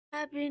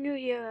Happy New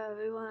Year,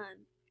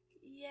 everyone!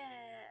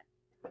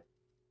 Yeah!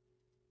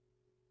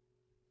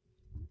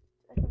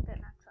 I think that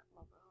knocks something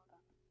over. Hold on.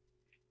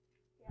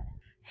 Yeah.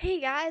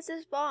 Hey guys,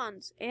 it's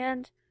Bonds,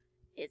 and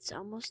it's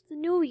almost the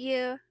New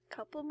Year.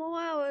 Couple more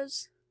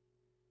hours.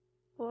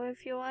 Or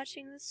if you're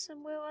watching this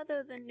somewhere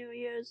other than New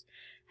Year's,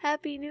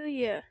 Happy New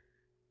Year!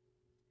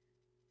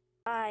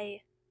 I'm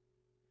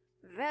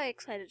very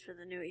excited for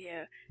the New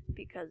Year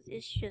because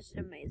it's just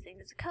amazing.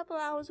 It's a couple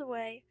hours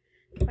away.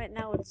 Right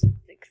now it's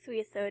like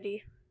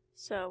 3:30,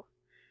 so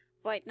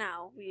right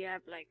now we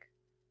have like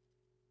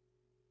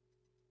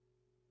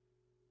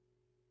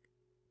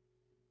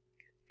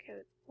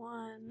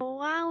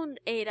around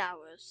 8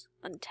 hours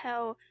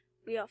until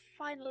we are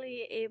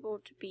finally able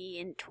to be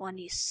in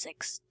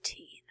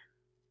 2016.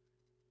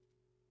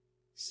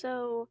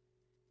 So,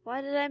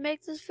 why did I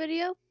make this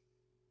video?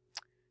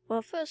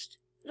 Well, first,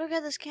 look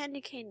at this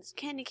candy cane. This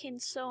candy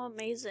cane's so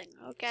amazing.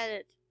 Look at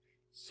it.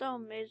 So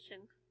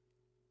amazing.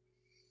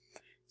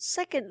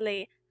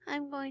 Secondly,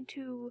 I'm going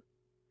to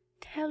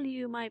tell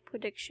you my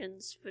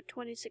predictions for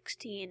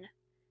 2016,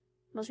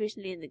 most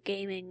recently in the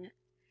gaming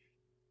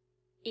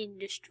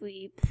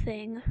industry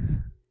thing,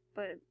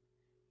 but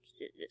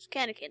this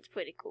candy cane's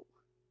pretty cool.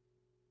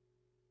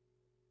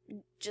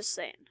 Just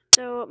saying.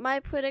 So my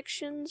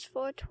predictions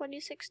for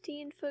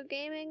 2016 for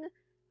gaming,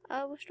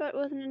 we'll start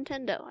with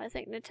Nintendo. I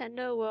think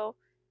Nintendo will,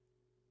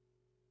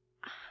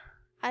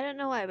 I don't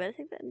know why, but I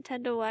think that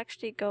Nintendo will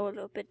actually go a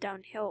little bit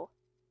downhill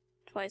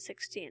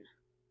 2016.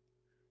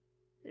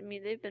 I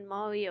mean, they've been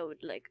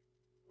Mario'd like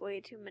way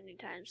too many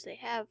times. They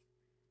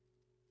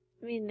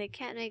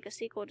can't make a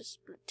sequel to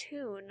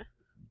Splatoon,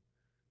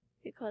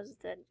 because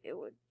then it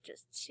would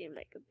just seem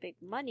like a big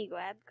money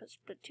grab, because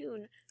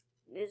Splatoon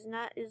is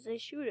a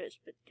shooter.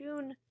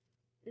 Splatoon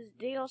is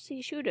a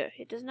DLC shooter.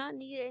 It does not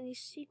need any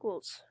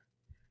sequels.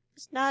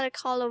 It's not a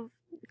Call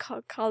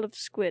of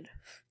Squid.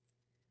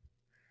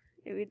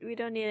 We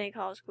don't need any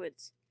Call of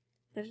Squids.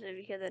 If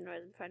you hear that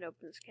noise, I'm trying to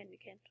open this candy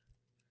cane.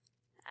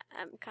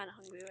 I'm kind of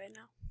hungry right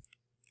now.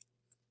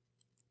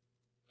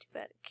 Too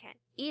bad I can't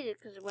eat it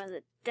because I went to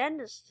the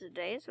dentist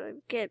today, so I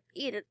can't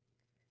eat it.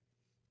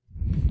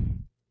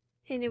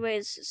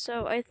 Anyways,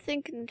 so I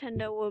think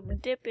Nintendo will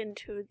dip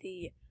into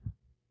the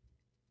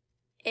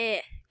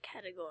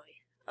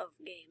category of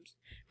games,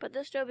 but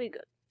they'll still be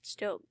good.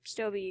 Still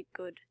be a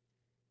good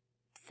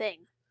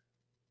thing.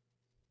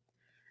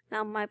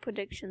 Now my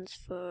predictions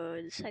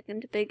for the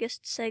second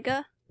biggest,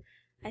 Sega.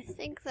 I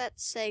think that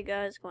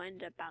Sega is going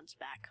to bounce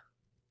back.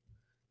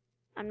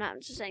 I'm not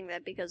just saying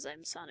that because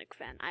I'm a Sonic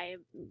fan. I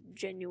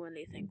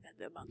genuinely think that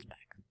they'll bounce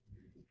back.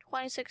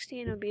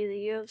 2016 will be the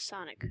year of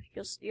Sonic.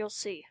 You'll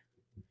see.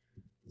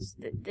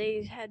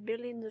 They had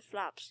billions of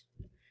flops,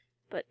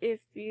 but if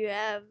you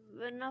have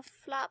enough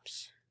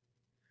flops,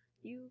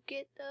 you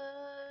get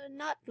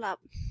not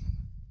flop.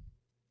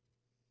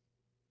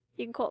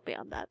 You can quote me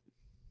on that.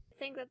 I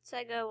think that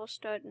Sega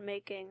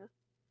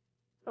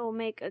will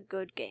make a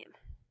good game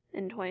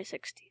in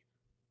 2016.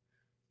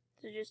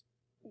 So just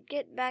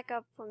get back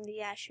up from the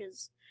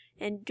ashes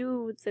and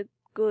do the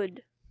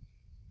good.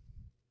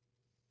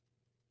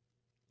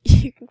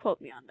 You can quote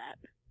me on that.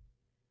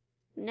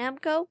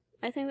 Namco?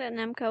 I think that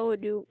Namco will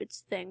do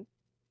its thing.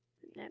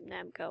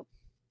 Namco.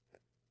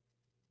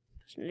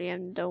 Personally, I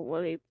don't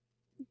really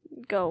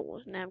go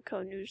with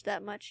Namco news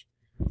that much.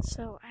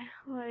 So,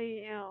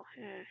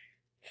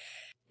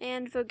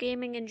 And for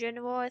gaming in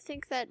general, I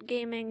think that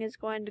gaming is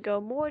going to go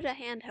more to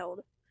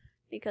handheld.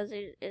 Because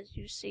as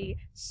you see,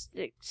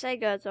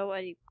 Sega has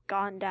already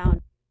gone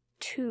down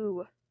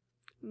to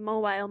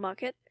mobile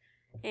market.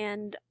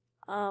 And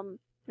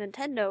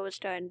Nintendo is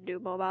starting to do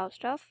mobile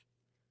stuff.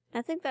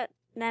 I think that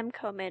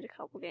Namco made a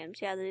couple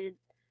games. Yeah, they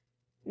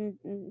did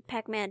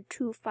Pac-Man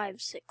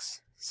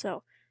 256.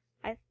 So,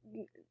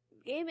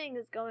 gaming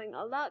is going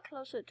a lot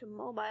closer to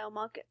mobile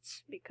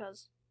markets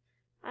because,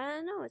 I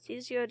don't know, it's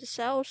easier to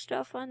sell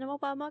stuff on the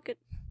mobile market.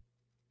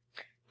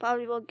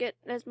 Probably won't get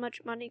as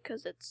much money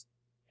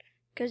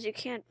because you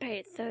can't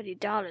pay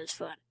 $30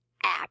 for an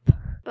app.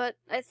 But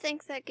I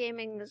think that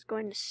gaming is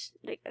going to,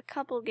 like, a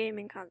couple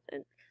gaming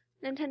content.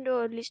 Nintendo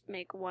will at least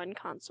make one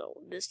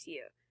console this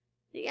year.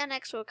 The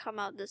NX will come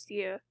out this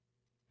year,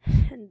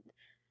 and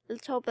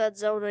let's hope that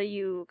Zelda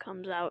U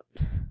comes out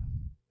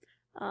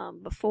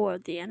before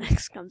the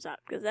NX comes out,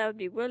 because that would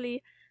be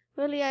really,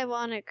 really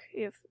ironic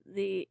if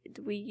the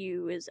Wii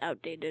U is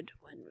outdated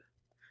when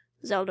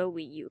Zelda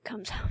Wii U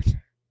comes out.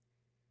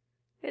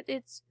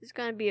 It's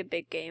gonna be a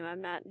big game. I'm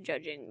not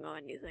judging or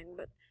anything,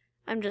 but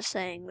I'm just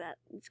saying that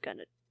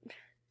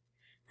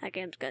that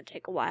game's gonna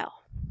take a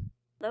while.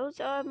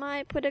 Those are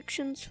my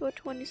predictions for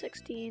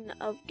 2016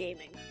 of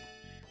gaming.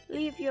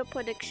 Leave your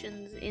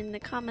predictions in the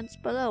comments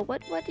below.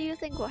 What do you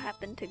think will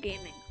happen to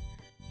gaming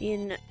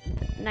in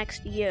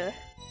next year?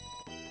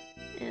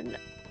 And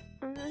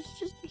let's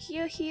just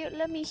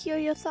let me hear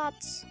your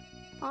thoughts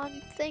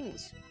on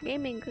things.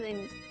 Gaming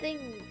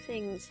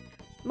things,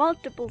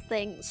 multiple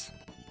things.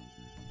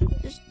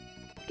 Just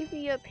give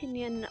me your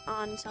opinion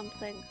on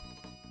something.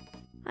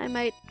 I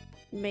might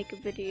make a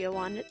video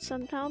on it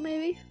sometime,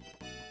 maybe.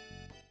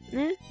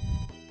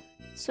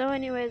 So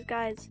anyways,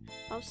 guys,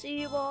 I'll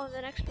see you all in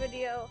the next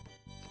video.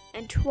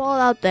 And to all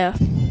out there,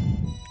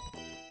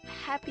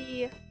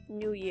 Happy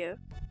New Year.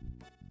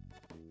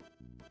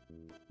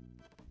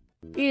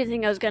 You didn't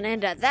think I was gonna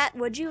end at that,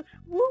 would you?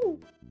 Woo!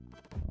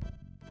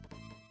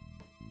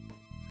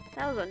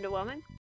 That was underwhelming.